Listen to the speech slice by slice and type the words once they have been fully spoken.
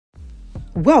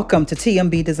Welcome to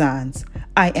TMB Designs.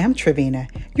 I am Trevina,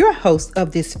 your host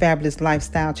of this fabulous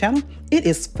lifestyle channel. It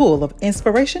is full of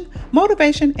inspiration,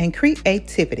 motivation, and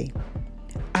creativity.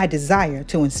 I desire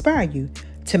to inspire you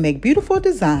to make beautiful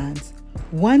designs,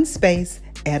 one space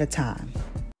at a time.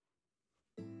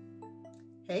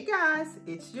 Hey guys,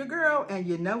 it's your girl, and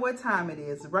you know what time it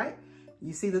is, right?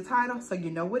 You see the title, so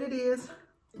you know what it is.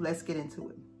 Let's get into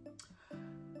it.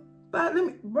 But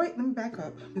let me back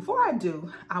up. Before I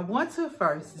do, I want to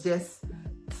first just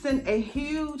send a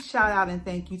huge shout out and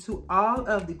thank you to all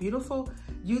of the beautiful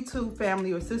YouTube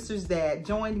family or sisters that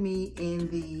joined me in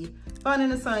the Fun in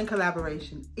the Sun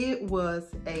collaboration. It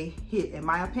was a hit. In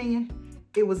my opinion,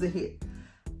 it was a hit.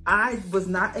 I was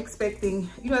not expecting,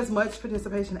 as much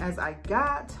participation as I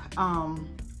got. I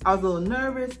was a little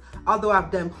nervous, although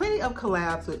I've done plenty of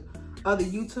collabs with other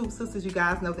YouTube sisters. You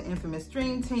guys know the infamous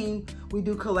Dream Team. We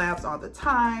do collabs all the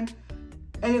time.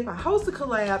 And if I host a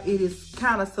collab, it is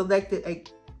kind of a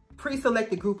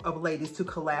pre-selected group of ladies to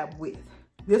collab with.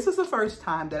 This was the first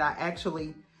time that I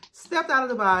actually stepped out of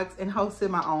the box and hosted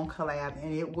my own collab,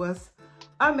 and it was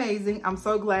amazing. I'm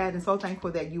so glad and so thankful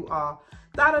that you all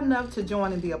thought enough to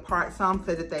join and be a part. Some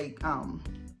said that they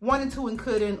wanted to and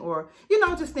couldn't, or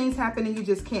just things happen and you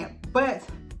just can't. But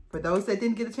for those that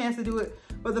didn't get a chance to do it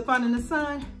for the Fun in the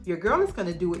Sun, your girl is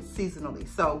gonna do it seasonally.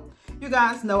 So you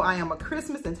guys know I am a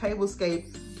Christmas and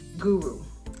tablescape guru.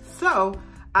 So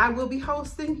I will be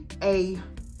hosting a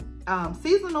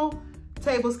seasonal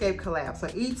tablescape collab. So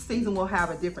each season will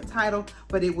have a different title,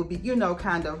 but it will be,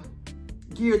 kind of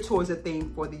geared towards a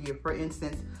theme for the year. For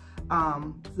instance,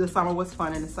 the summer was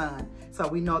Fun in the Sun. So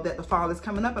we know that the fall is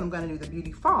coming up, and I'm gonna do the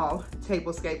Beauty Fall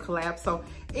tablescape collab. So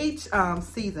each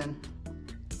season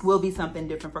will be something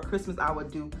different. For Christmas, I would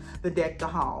do the Deck the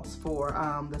Halls. For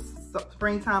the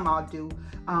springtime, I'll do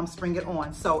Spring It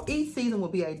On. So each season will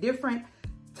be a different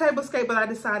tablescape, but I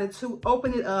decided to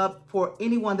open it up for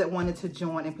anyone that wanted to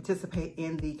join and participate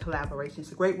in the collaboration.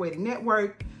 It's a great way to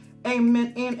network and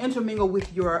intermingle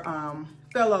with your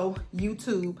fellow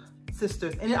YouTube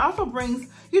sisters. And it also brings,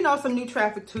 some new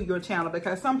traffic to your channel,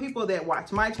 because some people that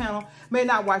watch my channel may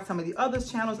not watch some of the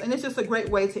others' channels. And it's just a great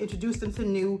way to introduce them to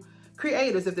new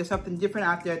creators if there's something different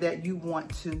out there that you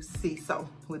want to see. So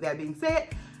with that being said,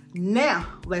 now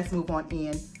let's move on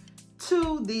in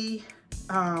to the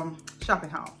shopping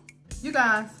haul. You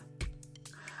guys,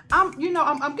 I'm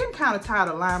getting kind of tired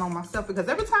of lying on myself, because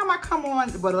every time I come on,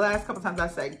 the last couple times I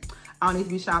say, I don't need to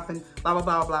be shopping, blah, blah,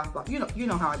 blah, blah, blah. You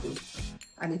know how I do.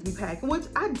 I need to be packing, which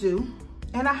I do.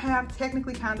 And I have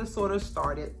technically kind of sort of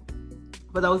started.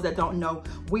 For those that don't know,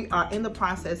 we are in the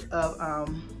process of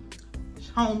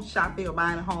home shopping or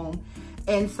buying a home.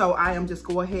 And so I am just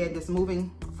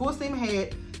moving full steam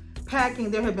ahead,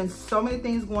 packing. There have been so many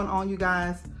things going on, you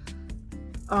guys.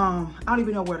 I don't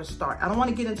even know where to start. I don't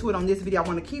want to get into it on this video. I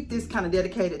want to keep this kind of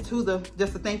dedicated to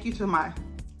just a thank you to my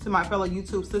fellow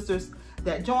YouTube sisters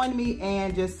that joined me,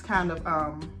 and just kind of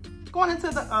going into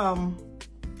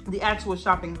the actual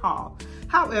shopping haul.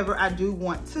 However, I do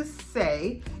want to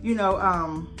say,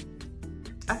 I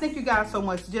thank you guys so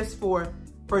much just for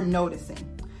noticing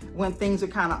when things are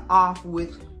kind of off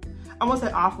with, I won't say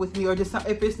off with me, or just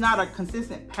if it's not a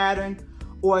consistent pattern,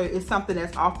 or it's something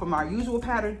that's off from our usual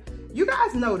pattern. You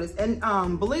guys notice, and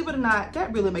believe it or not,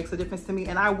 that really makes a difference to me.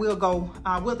 And I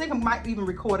think I might even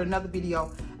record another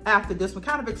video after this one,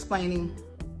 kind of explaining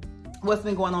what's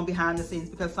been going on behind the scenes,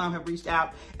 because some have reached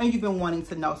out and you've been wanting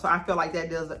to know. So I feel like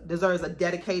that deserves a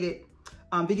dedicated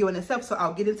video in itself. So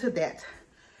I'll get into that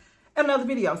in another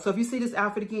video. So if you see this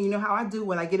outfit again, you know how I do.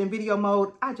 When I get in video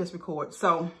mode, I just record.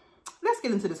 So let's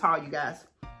get into this haul, you guys.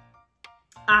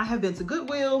 I have been to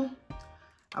Goodwill.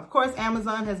 Of course,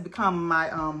 Amazon has become my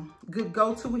good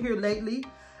go-to here lately.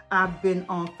 I've been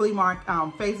on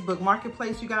Facebook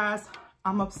Marketplace, you guys.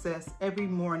 I'm obsessed. Every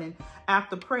morning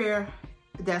after prayer,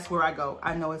 that's where I go.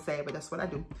 I know it's sad, but that's what I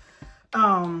do.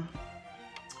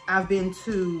 I've been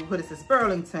to,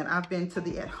 Burlington. I've been to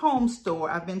the At Home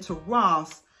store. I've been to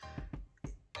Ross.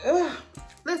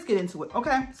 Let's get into it,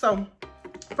 okay? So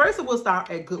first we'll start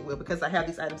at Goodwill, because I have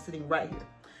these items sitting right here.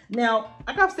 Now,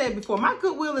 like I've said before, my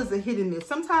Goodwill is a hit and miss.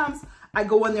 Sometimes I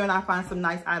go in there and I find some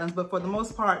nice items, but for the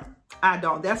most part, I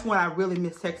don't. That's when I really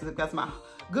miss Texas, because my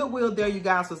Goodwill there, you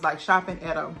guys, was like shopping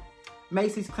at a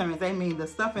Macy's clearance. I mean, the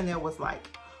stuff in there was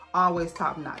like always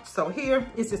top notch. So here,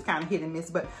 it's just kind of hit and miss,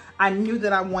 but I knew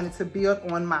that I wanted to build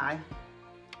on my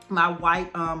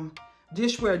white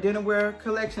dishware, dinnerware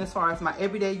collection, as far as my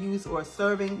everyday use or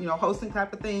serving, hosting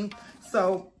type of thing.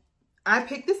 So I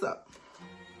picked this up.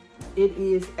 It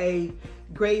is a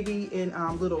gravy in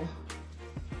little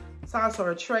sauce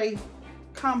or a tray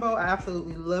combo. I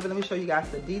absolutely love it. Let me show you guys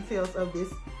the details of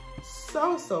this.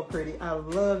 So pretty. I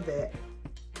love that.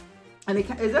 And it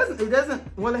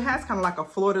doesn't, well, it has kind of like a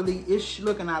fleur-de-lis-ish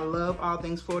look, and I love all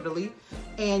things fleur-de-lis.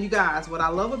 And you guys, what I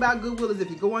love about Goodwill is if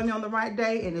you go in there on the right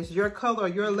day and it's your color or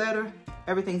your letter,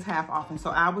 everything's half off. And so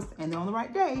I was in there on the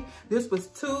right day. This was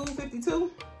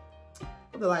 $2.52.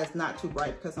 The light's not too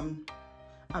bright because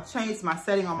I've changed my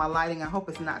setting on my lighting. I hope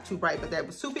it's not too bright, but that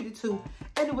was $2.52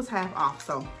 and it was half off.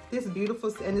 So this is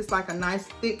beautiful, and it's like a nice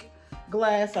thick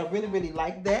glass. I really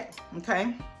like that,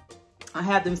 okay? I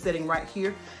have them sitting right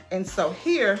here. And so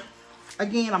here,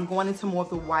 again, I'm going into more of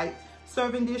the white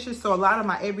serving dishes. So a lot of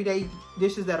my everyday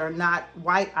dishes that are not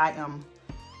white, I am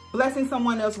blessing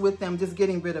someone else with them, just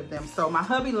getting rid of them. So my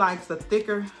hubby likes the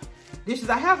thicker dishes.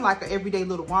 I have like an everyday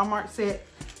little Walmart set,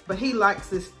 but he likes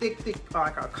this thick,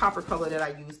 like a copper color that I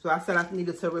use. So I said I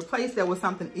needed to replace that with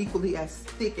something equally as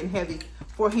thick and heavy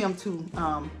for him to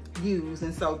use.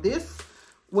 And so this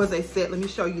was a set. Let me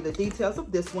show you the details of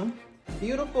this one.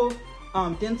 Beautiful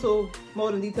dental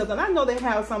molding details. And I know they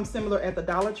have some similar at the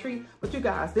Dollar Tree, but you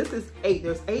guys, this is 8.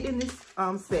 There's 8 in this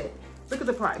set. Look at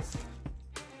the price.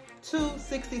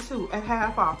 $2.62 at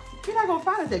half off. You're not gonna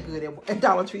find it that good at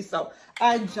Dollar Tree, so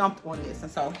I jumped on this. And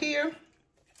so here,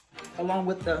 along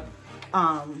with the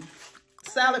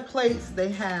salad plates, they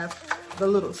have the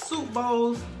little soup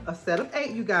bowls, a set of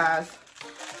 8, you guys.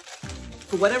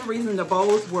 For whatever reason, the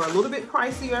bowls were a little bit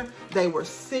pricier. They were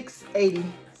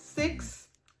 $6.86.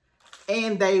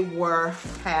 And they were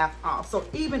half off. So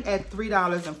even at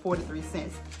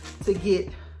 $3.43 to get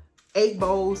 8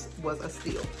 bowls was a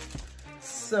steal.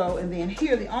 So, and then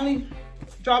here, the only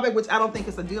drawback, which I don't think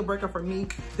is a deal breaker for me,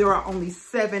 there are only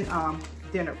 7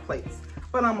 dinner plates.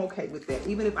 But I'm okay with that.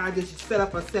 Even if I just set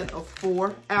up a set of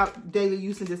 4 out daily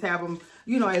use and just have them,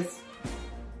 you know, as,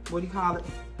 what do you call it,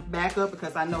 backup,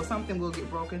 because I know something will get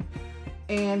broken.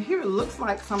 And here it looks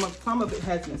like some of it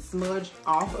has been smudged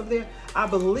off of there. I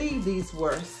believe these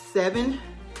were $7.14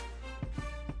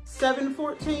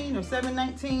 or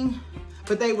 $7.19,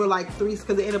 but they were like 3,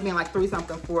 because it ended up being like 3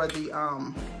 something for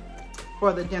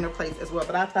the dinner plates as well.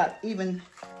 But I thought even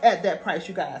at that price,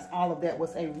 you guys, all of that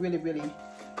was a really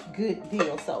good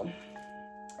deal. So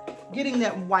getting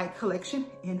that white collection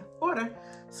in order.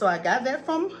 So I got that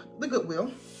from the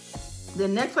Goodwill. The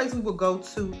next place we will go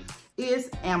to is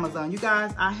Amazon. You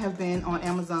guys, I have been on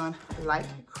Amazon like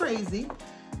crazy.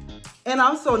 And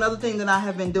also another thing that I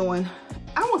have been doing,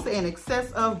 I won't say in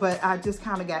excess of, but I just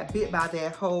kind of got bit by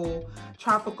that whole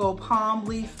tropical palm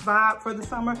leaf vibe for the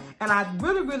summer. And I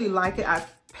really like it. I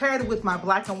paired it with my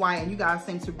black and white, and you guys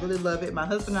seem to really love it. My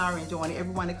husband and I are enjoying it.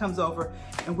 Everyone that comes over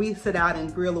and we sit out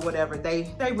and grill or whatever,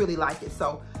 they really like it.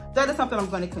 So that is something I'm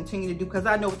going to continue to do, because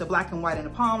I know with the black and white and the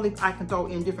palm leaf, I can throw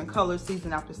in different colors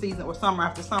season after season or summer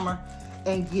after summer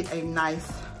and get a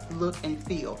nice look and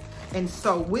feel. And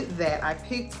so with that, I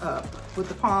picked up, with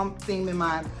the palm theme in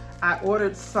mind, I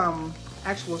ordered some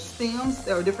actual stems.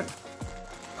 There are different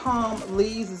palm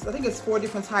leaves. I think it's 4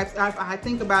 different types. If I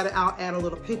think about it, I'll add a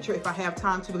little picture if I have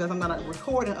time to, because I'm going to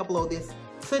record and upload this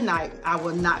tonight. I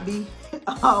will not be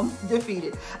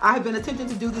defeated. I have been attempting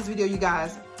to do this video, you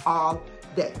guys, all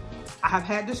day. I have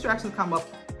had distractions come up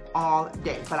all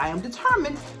day, but I am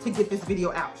determined to get this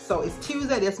video out. So it's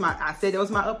Tuesday. I said that was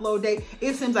my upload date.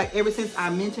 It seems like ever since I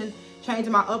mentioned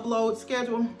changing my upload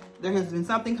schedule, there has been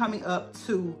something coming up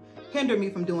to hinder me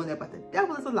from doing that, but the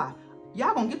devil is a lie.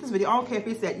 Y'all gonna get this video. I don't care if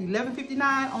it's at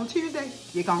 11:59 on Tuesday,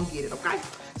 you're gonna get it, okay?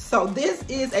 So this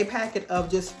is a packet of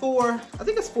just 4, I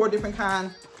think it's 4 different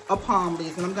kinds of palm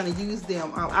leaves, and I'm gonna use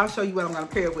them. I'll show you what I'm gonna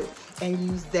pair it with and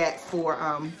use that for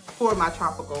my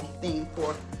tropical theme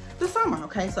for the summer,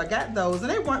 okay? So I got those, and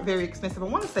they weren't very expensive. I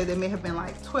wanna say they may have been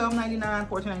like $12.99,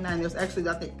 $14.99. There's actually,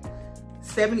 I think,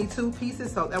 72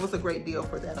 pieces, so that was a great deal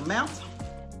for that amount.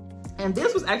 And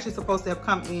this was actually supposed to have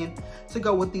come in to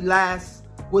go with the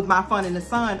with my Fun in the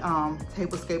Sun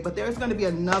tablescape, but there's gonna be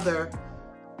another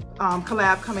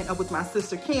collab coming up with my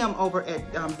sister Kim over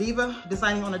at Diva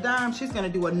Designing on a Dime. She's gonna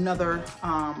do another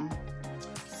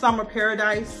Summer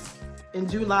Paradise in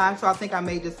July, so I think I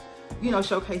may just, you know,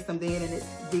 showcase them then. And it's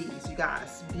these, you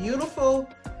guys, beautiful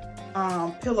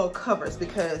pillow covers,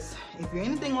 because if you're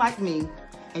anything like me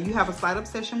and you have a slight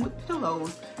obsession with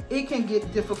pillows, it can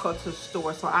get difficult to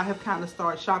store. So I have kind of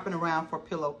started shopping around for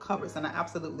pillow covers, and I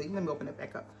absolutely, let me open it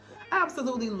back up. I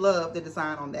absolutely love the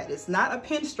design on that. It's not a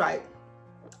pinstripe,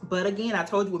 but again, I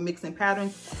told you with mixing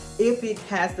patterns, if it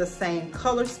has the same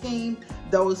color scheme,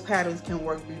 those patterns can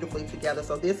work beautifully together.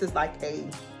 So this is like a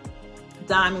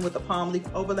diamond with a palm leaf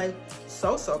overlay.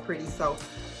 So pretty. So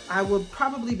I will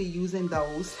probably be using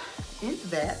those in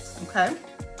that, okay?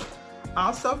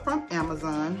 Also from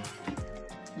Amazon,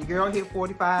 The girl hit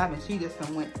 45 and she just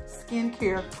went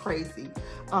skincare crazy.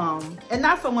 And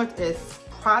not so much as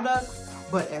products,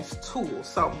 but as tools.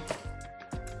 So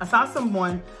I saw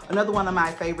another one of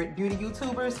my favorite beauty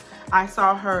YouTubers. I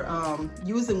saw her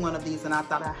using one of these and I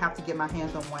thought I have to get my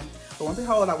hands on one. But lo and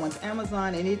behold, I went to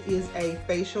Amazon and it is a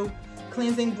facial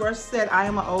cleansing brush set. I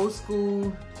am an old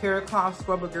school terra cloth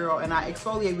scrubber girl and I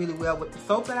exfoliate really well with the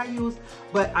soap that I use.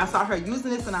 But I saw her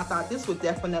using this and I thought this would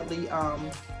definitely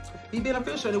be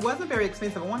beneficial. It wasn't very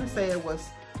expensive. I want to say it was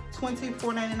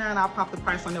 $24.99. I'll pop the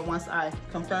price on it once I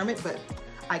confirm it, but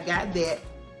I got that.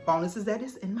 Bonus is that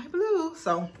it's in my blue.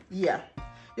 So yeah,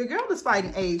 your girl is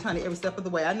fighting age, honey, every step of the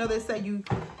way. I know they say you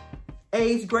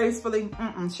age gracefully.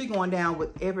 She going down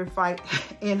with every fight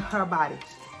in her body.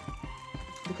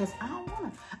 Because I don't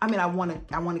want to. I mean, I want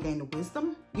to gain the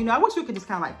wisdom. You know, I wish we could just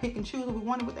kind of like pick and choose what we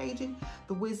wanted with aging.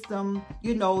 The wisdom,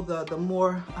 you know, the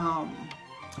more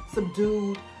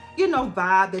subdued, you know,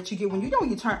 vibe that you get when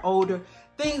you turn older.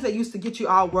 Things that used to get you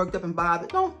all worked up and bothered,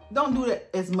 don't do that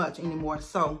as much anymore.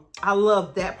 So I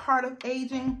love that part of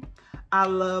aging. I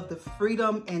love the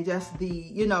freedom and just the,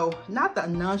 you know, not the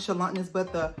nonchalantness,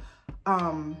 but the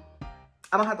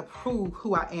I don't have to prove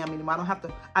who I am anymore.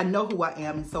 I know who I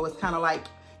am. And so it's kind of like,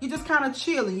 you just kind of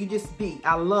chill and you just be.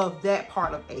 I love that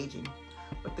part of aging.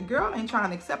 But the girl ain't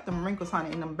trying to accept them wrinkles,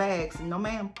 honey, in them bags. And no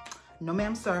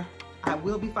ma'am, sir. I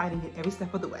will be fighting it every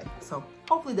step of the way. So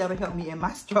hopefully that'll help me in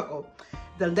my struggle.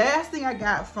 The last thing I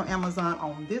got from Amazon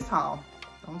on this haul,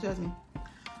 don't judge me,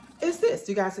 is this.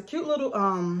 You guys, a cute little,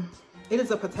 it is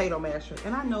a potato masher.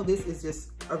 And I know this is just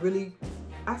a really,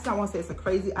 I don't want to say it's a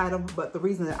crazy item, but the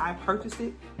reason that I purchased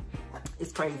it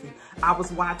is crazy. I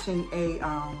was watching a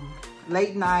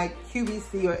late night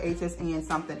QVC or HSN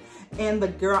something, and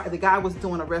the guy was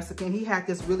doing a recipe and he had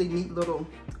this really neat little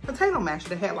potato masher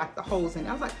that had like the holes in it.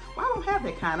 I was like, well, I don't have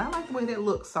that kind. I like the way that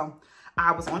looks. So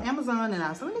I was on Amazon and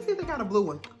I said, let me see if they got a blue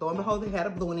one. Lo and behold, they had a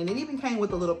blue one, and it even came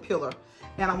with a little pillar.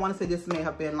 And I want to say this may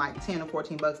have been like 10 or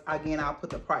 14 bucks. Again, I'll put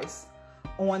the price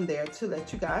on there to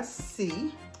let you guys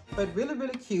see. But really,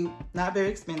 really cute, not very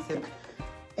expensive.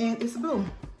 And it's blue.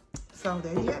 So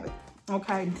there you have it.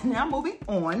 Okay, now moving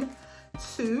on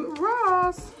to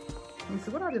Ross. Let me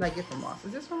see, what did I get from Ross?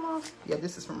 Is this from Ross? Yeah,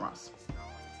 this is from Ross.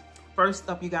 First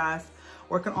up, you guys,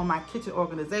 working on my kitchen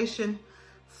organization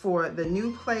for the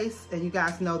new place. And you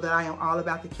guys know that I am all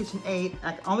about the KitchenAid.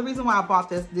 The only reason why I bought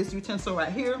this utensil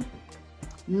right here,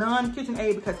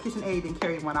 non-KitchenAid, because KitchenAid didn't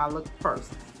carry when I looked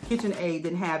first. KitchenAid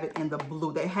didn't have it in the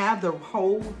blue. They have the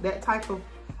whole, that type of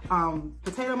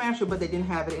potato masher, but they didn't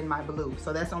have it in my blue.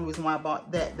 So that's the only reason why I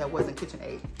bought that wasn't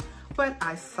KitchenAid. But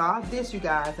I saw this, you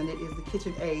guys, and it is the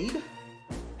KitchenAid.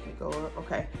 Let me go,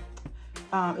 okay.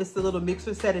 It's the little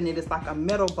mixer set, and it is like a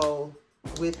metal bowl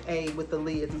with the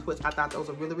lids, which I thought those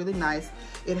were really, really nice.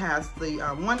 It has the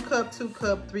 1 cup, 2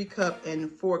 cup, 3 cup,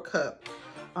 and 4 cup.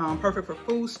 Perfect for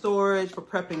food storage, for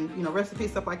prepping, you know,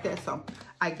 recipes, stuff like that. So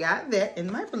I got that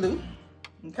in my blue,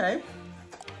 okay?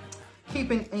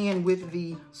 Keeping in with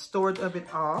the storage of it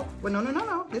all. Well,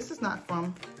 no, this is not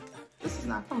from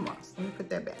Ross. Let me put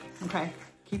that back, okay?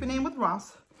 Keeping in with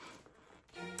Ross.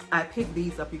 I picked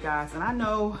these up, you guys, and I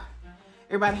know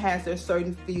everybody has their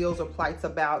certain feels or plights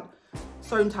about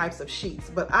certain types of sheets,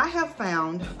 but I have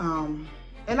found,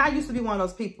 and I used to be one of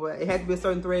those people, it had to be a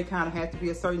certain thread count, it had to be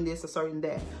a certain this, a certain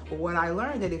that. But what I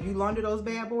learned that if you launder those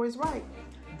bad boys right,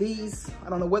 these, I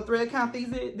don't know what thread count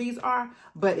these are,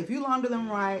 but if you launder them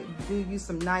right, do use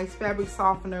some nice fabric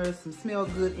softeners, some smell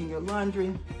good in your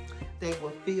laundry, they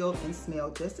will feel and smell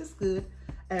just as good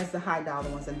as the high dollar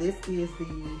ones. And this is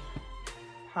the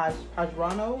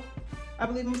Hajrano, I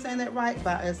believe I'm saying that right,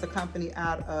 but it's a company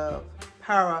out of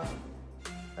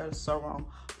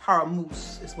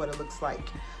Paramousse is what it looks like.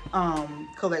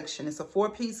 Collection. It's a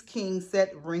 4-piece king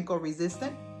set, wrinkle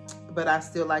resistant, but I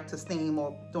still like to steam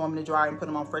or throw them in the dryer and put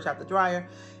them on fresh out the dryer.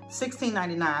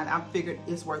 $16.99. I figured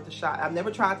it's worth a shot. I've never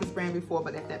tried this brand before,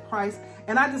 but at that price,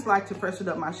 and I just like to freshen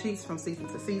up my sheets from season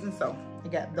to season, so I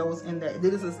got those in there.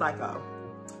 This is like a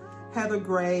heather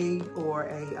gray or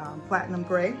a platinum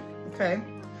gray, okay?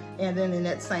 And then in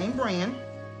that same brand,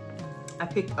 I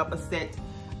picked up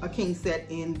a king set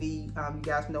in the, you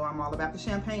guys know I'm all about the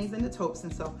champagnes and the taupes,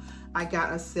 and so I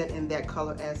got a set in that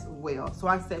color as well. So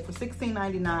I said for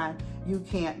 $16.99, you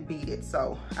can't beat it.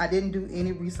 So I didn't do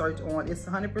any research on it. It's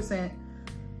 100%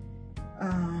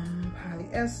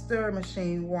 polyester,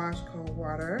 machine wash, cold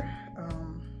water.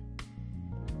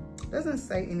 Doesn't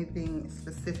say anything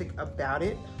specific about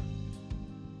it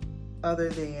other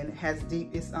than it has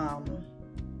deep, it's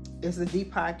a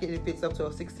deep pocket. It fits up to a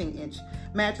 16-inch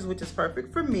mattress, which is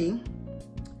perfect for me.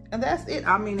 And that's it.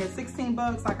 I mean, at 16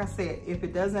 bucks, like I said, if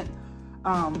it doesn't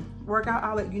workout,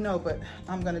 I'll let you know, but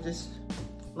I'm gonna just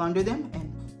launder them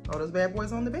and throw those bad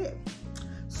boys on the bed.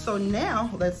 So now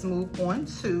let's move on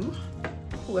to,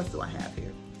 who else do I have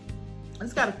here? I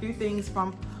just got a few things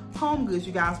from Home Goods,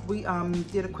 you guys. We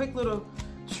did a quick little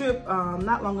trip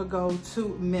not long ago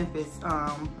to Memphis.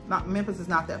 Memphis is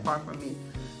not that far from me.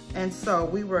 And so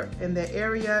we were in the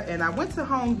area, and I went to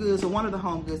Home Goods, or one of the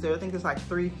Home Goods there. I think there's like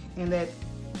 3 in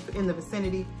the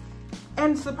vicinity.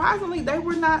 And surprisingly, they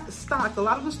were not stocked. A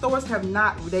lot of the stores have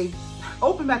not, they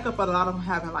opened back up, but a lot of them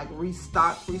haven't like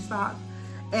restocked.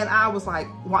 And I was like,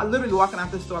 literally walking out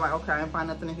the store like, okay, I didn't find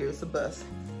nothing in here, it's a bust.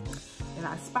 And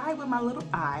I spied with my little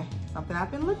eye something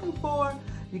I've been looking for.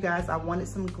 You guys, I wanted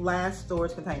some glass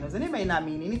storage containers. And it may not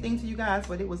mean anything to you guys,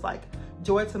 but it was like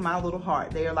joy to my little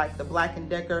heart. They are like the Black &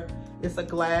 Decker. It's a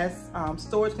glass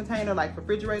storage container, like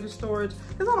refrigerator storage.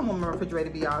 Because I don't want my refrigerator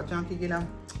to be all junky, you know.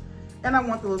 And I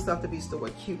want the little stuff to be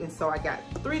stored cute. And so I got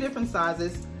 3 different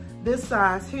sizes. This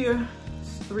size here is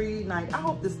 $3.90. I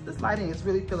hope this lighting is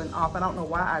really feeling off. I don't know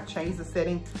why I changed the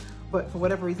setting, but for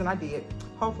whatever reason I did.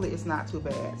 Hopefully it's not too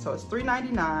bad. So it's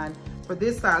 $3.99 for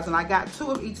this size, and I got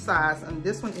 2 of each size. And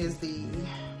this one is the,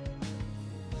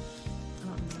 I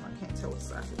can't tell what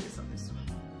size it is on this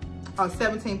one.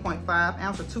 17.5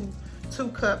 ounce, or 2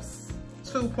 cups,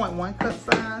 2.1 cup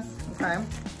size, okay?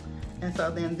 And so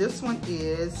then this one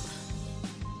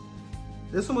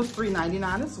was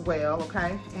 $3.99 as well,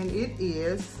 okay? And it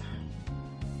is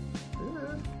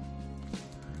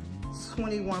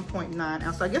 21.9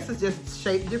 ounce. So I guess it's just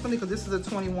shaped differently, because this is a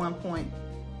 20.2 or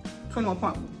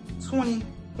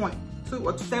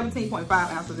 17.5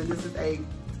 ounces, and this is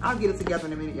I'll get it together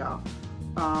in a minute, y'all.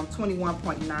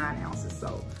 21.9 ounces.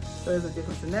 So there's a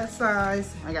difference in that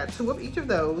size. I got 2 of each of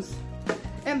those.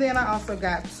 And then I also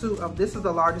got 2 of, this is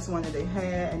the largest one that they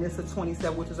had, and it's a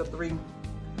 27, which is a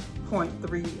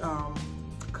 3.3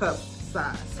 cup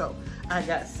size. So I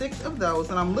got 6 of those,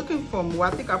 and I'm looking for more.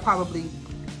 I think I'll probably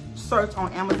search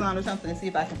on Amazon or something and see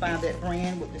if I can find that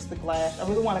brand with just the glass. I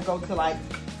really want to go to like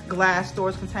glass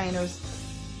storage containers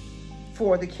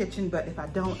for the kitchen, but if I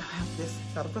don't, I have to just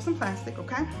settle for some plastic,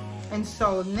 okay? And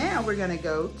so now we're gonna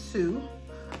go to,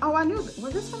 oh, I knew,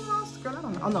 was this from Ross? Girl, I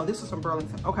don't know. Oh no, this was from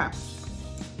Burlington. Okay,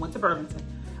 went to Burlington.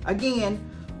 Again,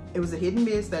 it was a hit and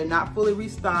miss. They're not fully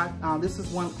restocked. This is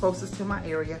one closest to my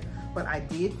area, but I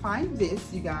did find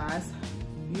this, you guys.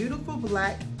 Beautiful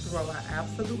black throw. I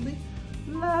absolutely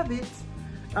love it.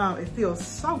 It feels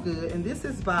so good. And this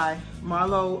is by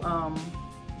Marlo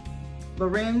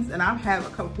Lorenz, and I have a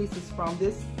couple pieces from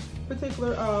this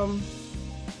particular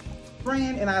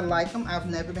brand, and I like them. I've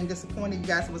never been disappointed. You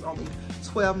guys, it was only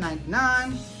 $12.99.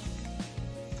 I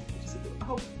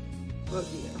hope, well,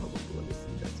 yeah, I hope I'm doing this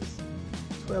justice.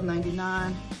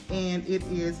 $12.99, and it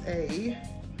is a,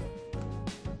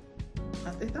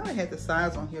 I thought I had the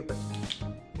size on here, but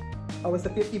oh, it's a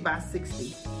 50 by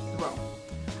 60 throw.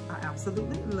 I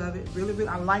absolutely love it. Really, really,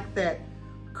 I like that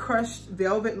crushed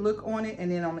velvet look on it,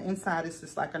 and then on the inside it's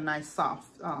just like a nice soft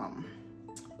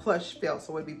plush felt,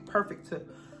 so it'd be perfect to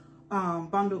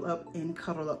bundle up and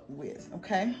cuddle up with,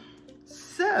 okay?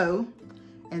 So,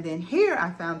 and then here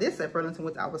I found this at Burlington,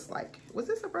 which I was like, was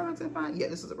this a Burlington find? Yeah,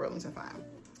 this is a Burlington find.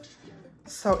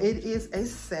 So it is a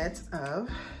set of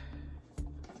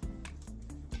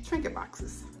trinket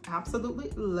boxes.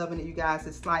 Absolutely loving it, you guys.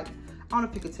 It's like, I don't know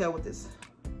if you could tell with this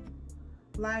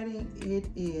lighting, it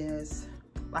is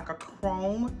like a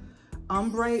chrome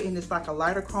ombre, and it's like a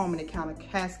lighter chrome, and it kind of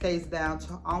cascades down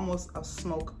to almost a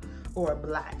smoke or a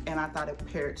black, and I thought it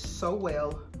paired so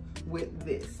well with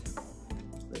this.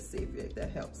 Let's see if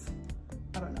that helps.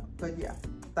 I don't know, but yeah,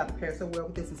 I thought it paired so well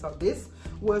with this. And so this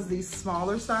was the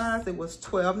smaller size. It was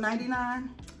 $12.99.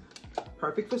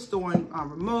 Perfect for storing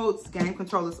remotes, game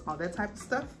controllers, all that type of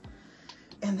stuff.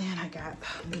 And then I got,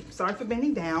 sorry for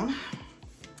bending down,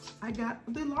 I got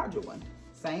the larger one.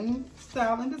 Same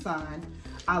style and design.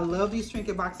 I love these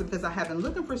trinket boxes because I have been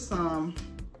looking for some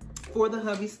for the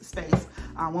hubby's space.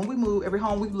 When we move, every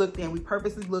home we've looked in, we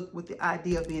purposely looked with the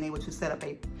idea of being able to set up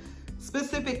a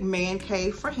specific man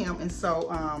cave for him. And so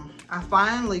I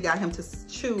finally got him to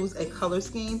choose a color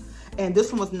scheme. And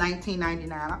this one was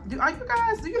 $19.99.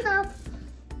 Do you have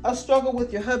a struggle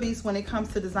with your hubbies when it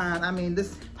comes to design? I mean,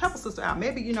 this, help a sister out.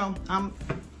 Maybe, you know, I'm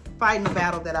fighting a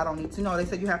battle that I don't need to know. They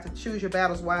said you have to choose your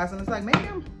battles wise, and it's like, maybe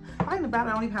I'm fighting a battle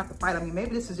I don't even have to fight. I mean,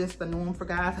 maybe this is just the norm for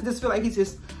guys. I just feel like he's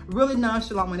just really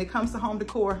nonchalant when it comes to home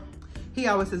decor. He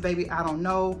always says, baby, I don't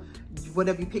know,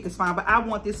 whatever you pick is fine, but I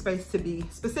want this space to be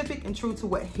specific and true to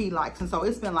what he likes. And so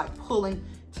it's been like pulling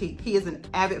teeth. He is an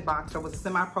avid boxer, was a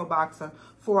semi-pro boxer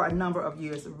for a number of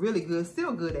years. Really good,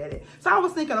 still good at it. So I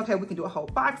was thinking, okay, we can do a whole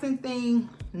boxing thing.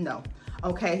 No.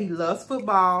 Okay, he loves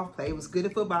football. He was good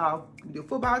at football. We can do a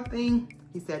football thing.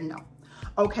 He said no.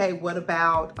 Okay, what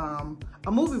about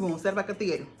a movie room instead of like a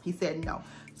theater? He said no.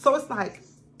 So it's like,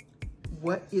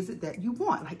 what is it that you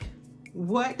want? Like,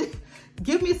 what?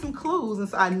 Give me some clues. And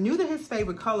so I knew that his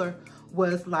favorite color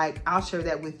was like, I'll share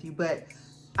that with you. But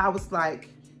I was like,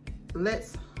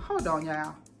 hold on,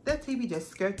 y'all. That TV just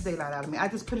scared the daylight out of me. I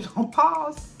just put it on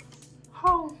pause.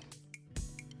 Oh.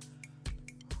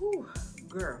 Whew,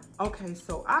 girl. Okay,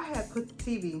 so I had put the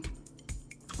TV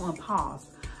on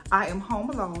pause. I am home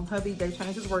alone. Hubby, they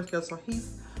changed his work schedule, so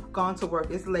he's gone to work.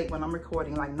 It's late when I'm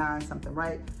recording, like 9 something,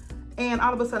 right? And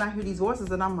all of a sudden I hear these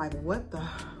voices and I'm like, what the,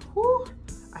 whew.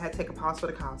 I had to take a pause for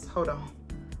the cause. Hold on.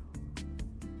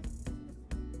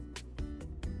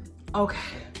 Okay,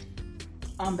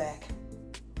 I'm back.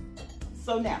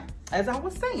 So now, as I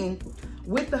was saying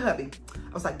with the hubby,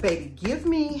 I was like, baby, give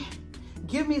me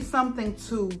something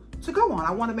to go on.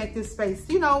 I want to make this space,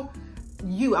 you know,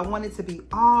 I want it to be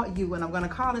all you, and I'm going to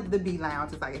call it the B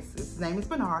Lounge. It's like, his name is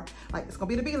Bernard. Like, it's going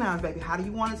to be the B Lounge, baby. How do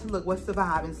you want it to look? What's the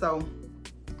vibe? And so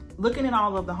looking at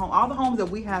all the homes that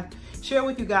we have shared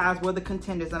with you guys were the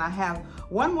contenders. And I have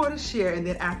one more to share. And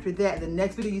then after that, the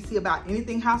next video you see about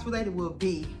anything house related will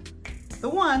be the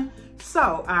one.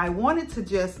 So I wanted to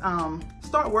just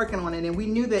start working on it. And we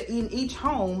knew that in each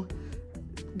home,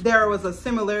 there was a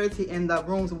similarity in the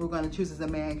rooms that we were going to choose as a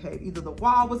man cave. Either the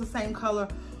wall was the same color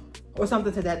or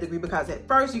something to that degree, because at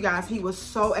first, you guys, he was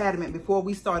so adamant before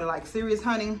we started like serious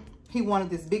hunting. He wanted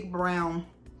this big brown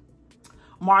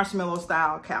marshmallow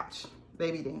style couch.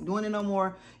 Baby, they ain't doing it no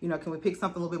more. You know, can we pick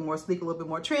something a little bit more sleek, a little bit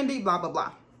more trendy, blah, blah,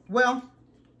 blah. Well,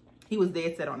 he was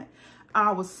dead set on it.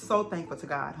 I was so thankful to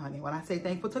God, honey. When I say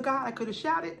thankful to God, I could have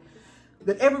shouted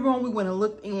that every room we went and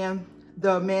looked in,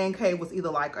 the man cave was either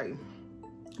like a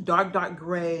dark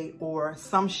gray or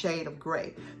some shade of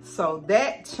gray. So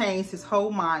that changed his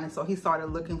whole mind. And so he started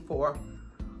looking for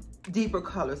deeper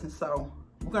colors. And so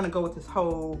we're going to go with this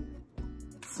whole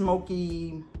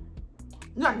smoky,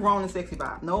 not grown and sexy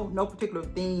vibe. No particular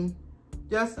theme,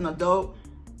 just an adult,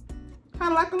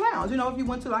 kind of like a lounge. You know, if you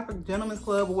went to like a gentleman's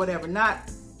club or whatever,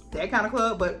 not that kind of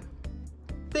club, but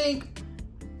think,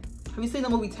 have you seen the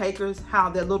movie Takers? How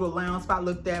that little lounge spot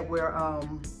looked at where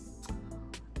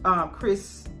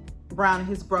Chris Brown and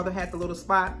his brother had the little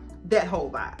spot, that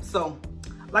whole vibe. So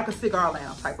like a cigar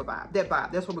lounge type of vibe, that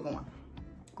vibe, that's where we're going.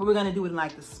 We're gonna do it in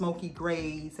like the smoky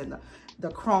grays and the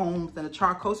chromes and the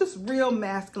charcoals, just real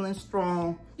masculine,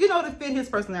 strong, you know, to fit his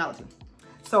personality.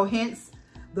 So hence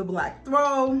the black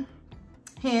throw,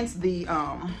 hence the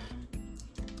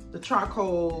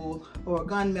charcoal or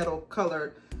gunmetal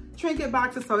colored trinket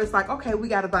boxes. So it's like, okay, we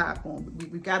got a vibe going.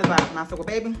 We got a vibe. And I said, well,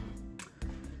 baby,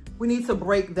 we need to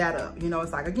break that up. You know,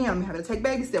 it's like, again, I'm having to take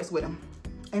baby steps with him.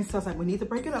 And so it's like, we need to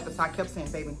break it up. And so I kept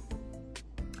saying, baby,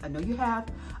 I know you have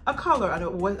a color. I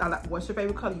know what's your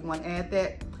favorite color? You want to add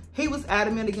that? He was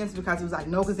adamant against it because he was like,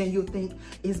 no, because then you'll think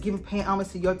it's paying homage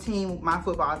to your team, my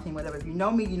football team, whatever. If you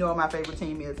know me, you know what my favorite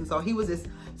team is. And so he was just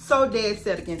so dead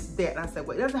set against that. And I said,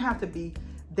 well, it doesn't have to be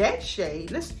that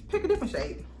shade. Let's pick a different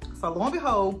shade. So lo and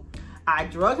behold, I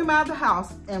drug him out of the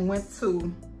house and went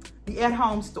to the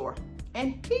at-home store.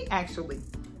 And he actually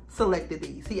selected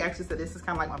these. He actually said, this is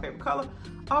kind of like my favorite color.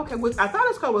 Okay, which I thought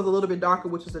his color was a little bit darker,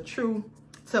 which was a true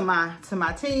to my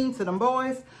team, to them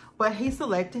boys. But he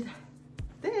selected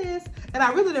this. And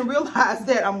I really didn't realize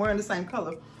that I'm wearing the same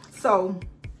color. So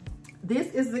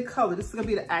this is the color. This is going to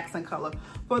be the accent color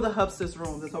for the Hubsters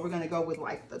rooms. And so we're going to go with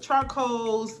like the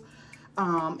charcoals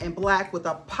and black with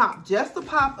a pop, just a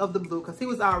pop of the blue, because he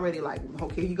was already like,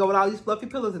 okay, you go with all these fluffy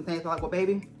pillows and things. I'm like, well,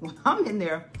 baby, when I'm in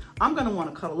there, I'm going to want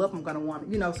to cuddle up. I'm going to want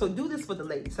to, you know, so do this for the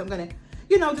ladies. So I'm going to,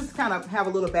 you know, just kind of have a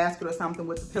little basket or something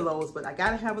with the pillows, but I got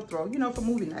to have a throw, you know, for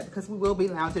movie night, because we will be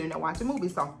lounging in there watching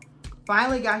movies. So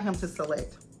finally got him to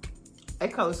select a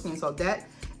color scheme. So that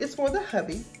is for the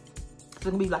hubby. It's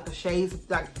going to be like a shades,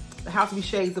 like the house will be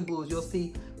shades of blues. You'll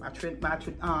see my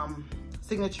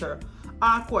signature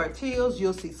aqua teals,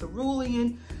 you'll see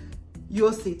cerulean,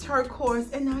 you'll see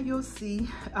turquoise, and now you'll see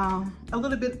a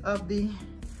little bit of the,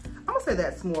 I'm gonna say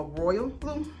that's more royal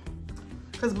blue,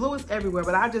 because blue is everywhere,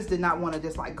 but I just did not want to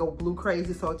just like go blue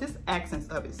crazy, so just accents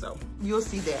of it. So you'll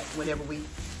see that whenever we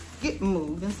get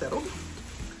moved and settled.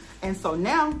 And so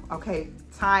now, okay,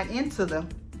 tied into the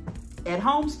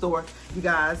at-home store, you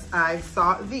guys, I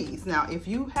saw these. Now, if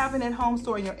you have an at-home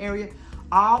store in your area,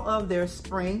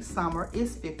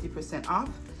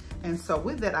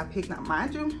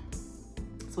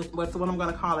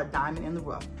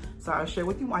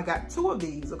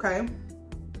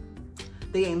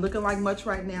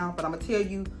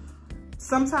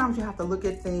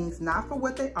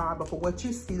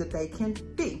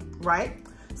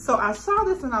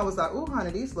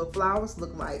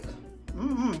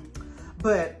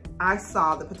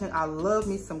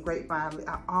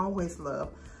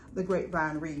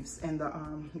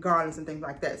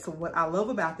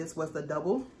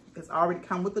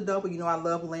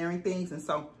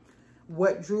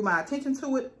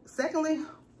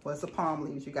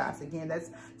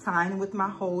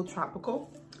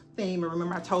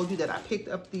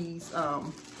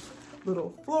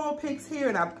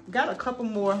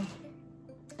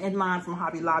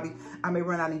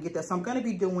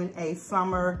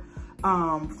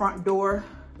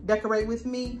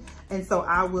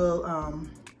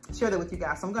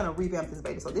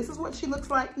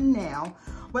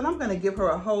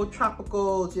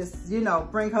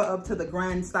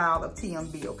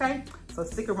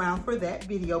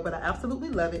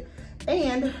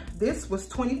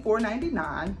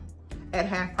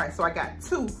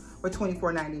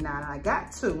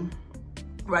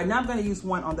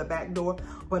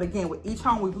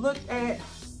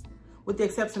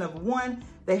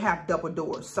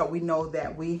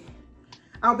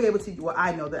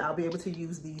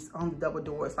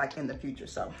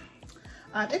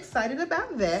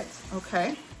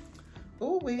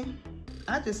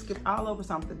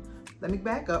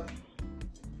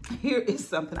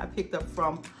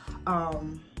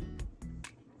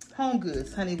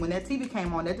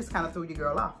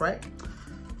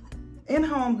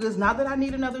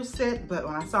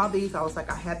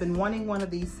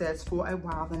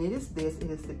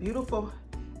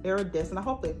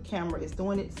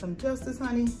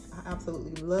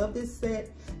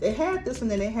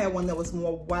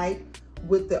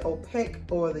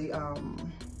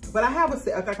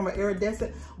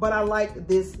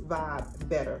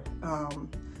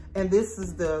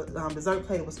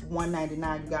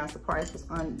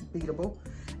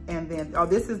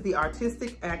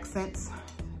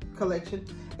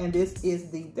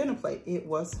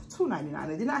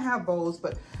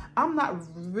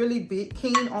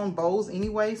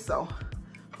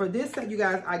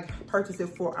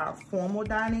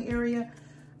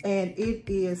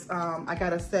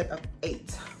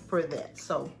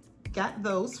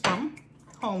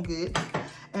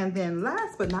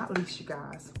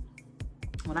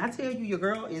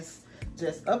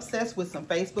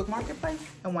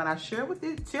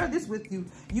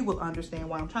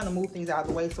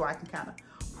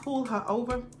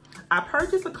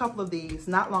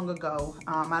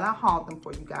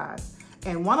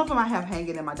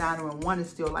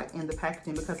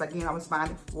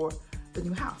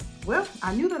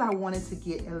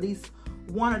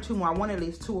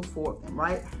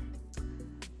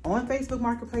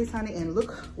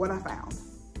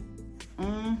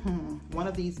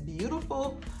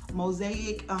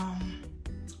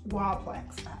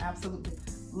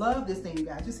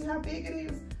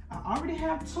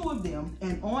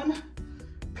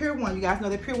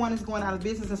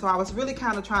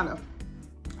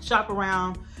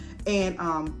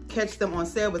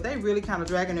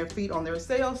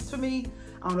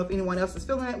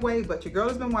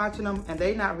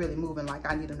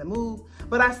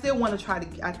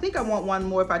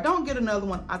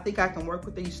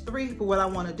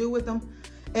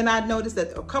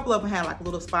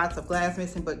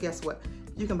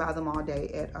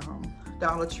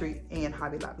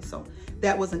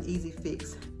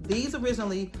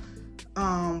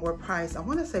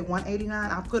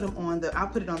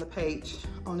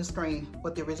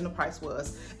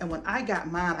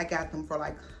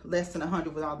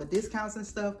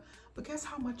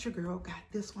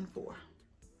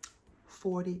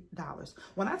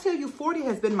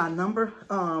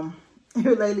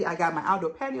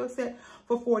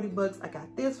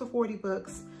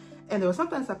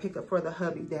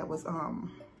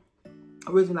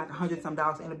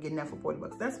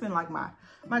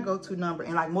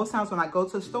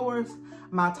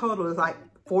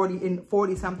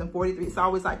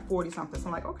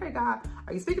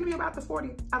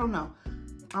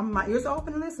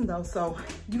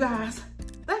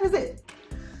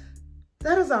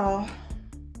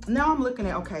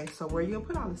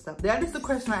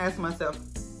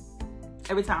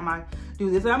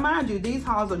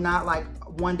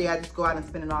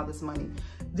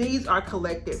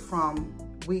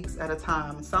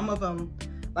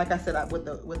 Like I said, with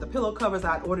the pillow covers,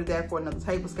 I ordered that for another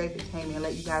tablescape. It came in.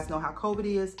 Let you guys know how COVID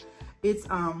is. It's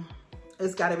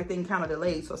got everything kind of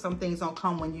delayed. So some things don't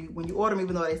come when you order them,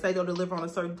 even though they say they'll deliver on a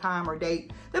certain time or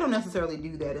date. They don't necessarily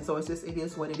do that. And so it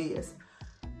is what it is.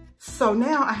 So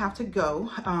now I have to go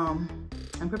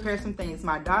and prepare some things.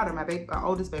 My daughter, my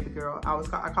oldest baby girl,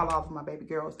 I call all of them my baby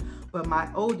girls, but my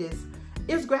oldest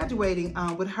is graduating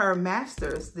with her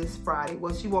master's this Friday.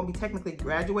 Well, she won't be technically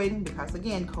graduating because,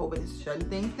 again, COVID is shutting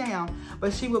things down,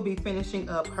 but she will be finishing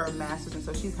up her master's, and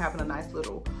so she's having a nice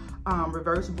little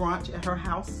reverse brunch at her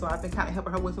house. So I've been kind of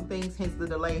helping her with some things, hence the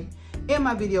delay in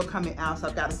my video coming out. So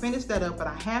I've got to finish that up, but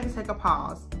I have to take a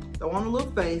pause, throw on a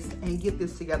little face, and get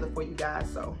this together for you guys.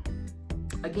 So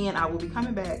again, I will be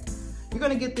coming back. You're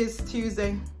gonna get this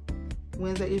Tuesday,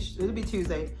 Wednesday-ish. It'll be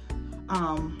Tuesday.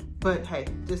 But hey,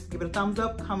 just give it a thumbs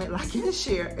up, comment, like, and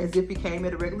share as if you came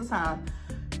at a regular time.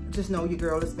 Just know your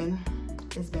girl has been,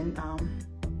 I'm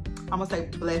gonna say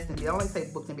blessed and be. I don't like to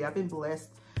say booked and be. I've been blessed.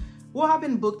 Well, I've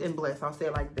been booked and blessed. I'll say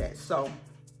it like that. So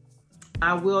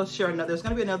I will share another. There's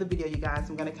gonna be another video, you guys.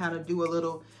 I'm gonna kind of do a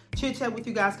little chit chat with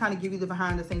you guys, kind of give you the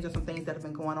behind the scenes of some things that have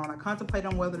been going on. I contemplate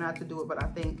on whether or not to do it, but I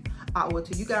think I owe it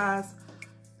to you guys.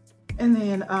 And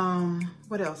then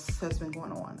what else has been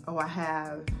going on? Oh, I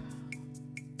have.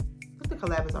 The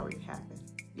collab has already happened.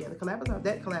 Yeah, that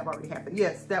collab already happened.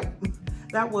 Yes,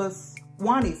 that was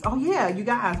Wani's. Oh yeah, you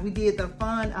guys, we did the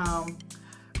fun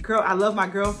I love my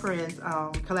girlfriend's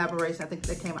collaboration. I think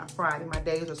that came out Friday. My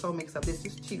days are so mixed up. This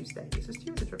is Tuesday.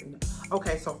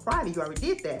 Okay, so Friday you already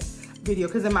did that video,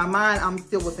 because in my mind I'm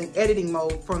still within editing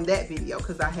mode from that video,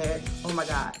 because I had, oh my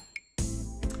God,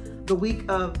 the week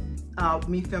of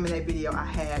me filming that video, I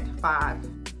had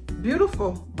 5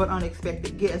 beautiful but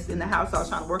unexpected guests in the house. I was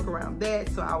trying to work around that,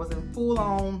 so I was in full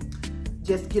on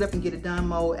just get up and get it done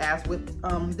mode as with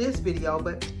this video.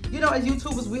 But you know, as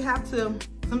YouTubers, we have to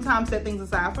sometimes set things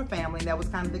aside for family, and that was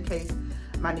kind of the case.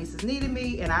 My nieces needed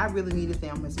me, and I really needed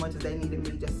them as much as they needed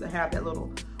me, just to have that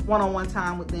little one-on-one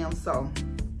time with them. So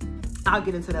I'll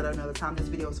get into that another time. This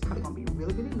video is probably gonna be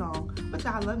really, really long, but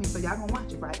y'all love me, so y'all gonna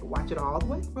watch it, right? Watch it all the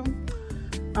way through.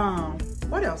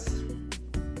 What else?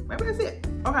 Maybe that's it.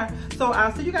 Okay, so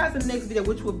I'll see you guys in the next video,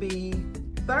 which will be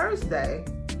Thursday.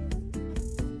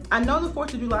 I know the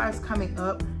 4th of July is coming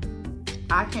up.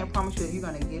 I can't promise you that you're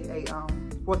gonna get a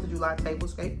 4th of July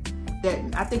tablescape.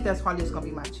 That, I think that's probably just gonna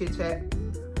be my chit chat.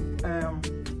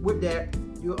 With that,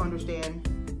 you'll understand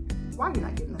why you're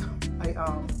not getting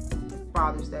a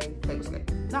Father's Day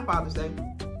tablescape. Not Father's Day,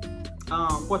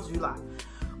 4th of July.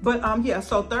 But yeah,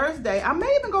 so Thursday, I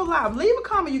may even go live. Leave a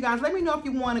comment, you guys. Let me know if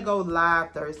you want to go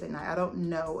live Thursday night. I don't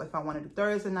know if I want to do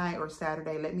Thursday night or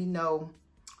Saturday. Let me know.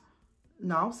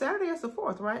 No, Saturday is the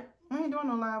 4th, right? We ain't doing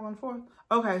no live on the 4th.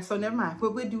 Okay, so never mind.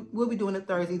 We'll be doing it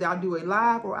Thursday. Either I'll do a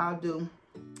live or I'll do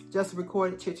just a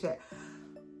recorded chit chat.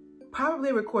 Probably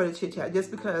a recorded chit chat,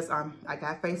 just because I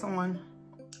got face on.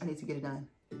 I need to get it done.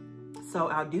 So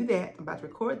I'll do that. I'm about to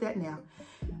record that now.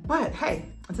 But hey,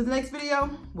 until the next video,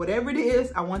 whatever it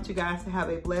is, I want you guys to have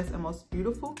a blessed and most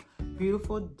beautiful,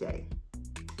 beautiful day.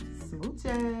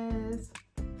 Smooches.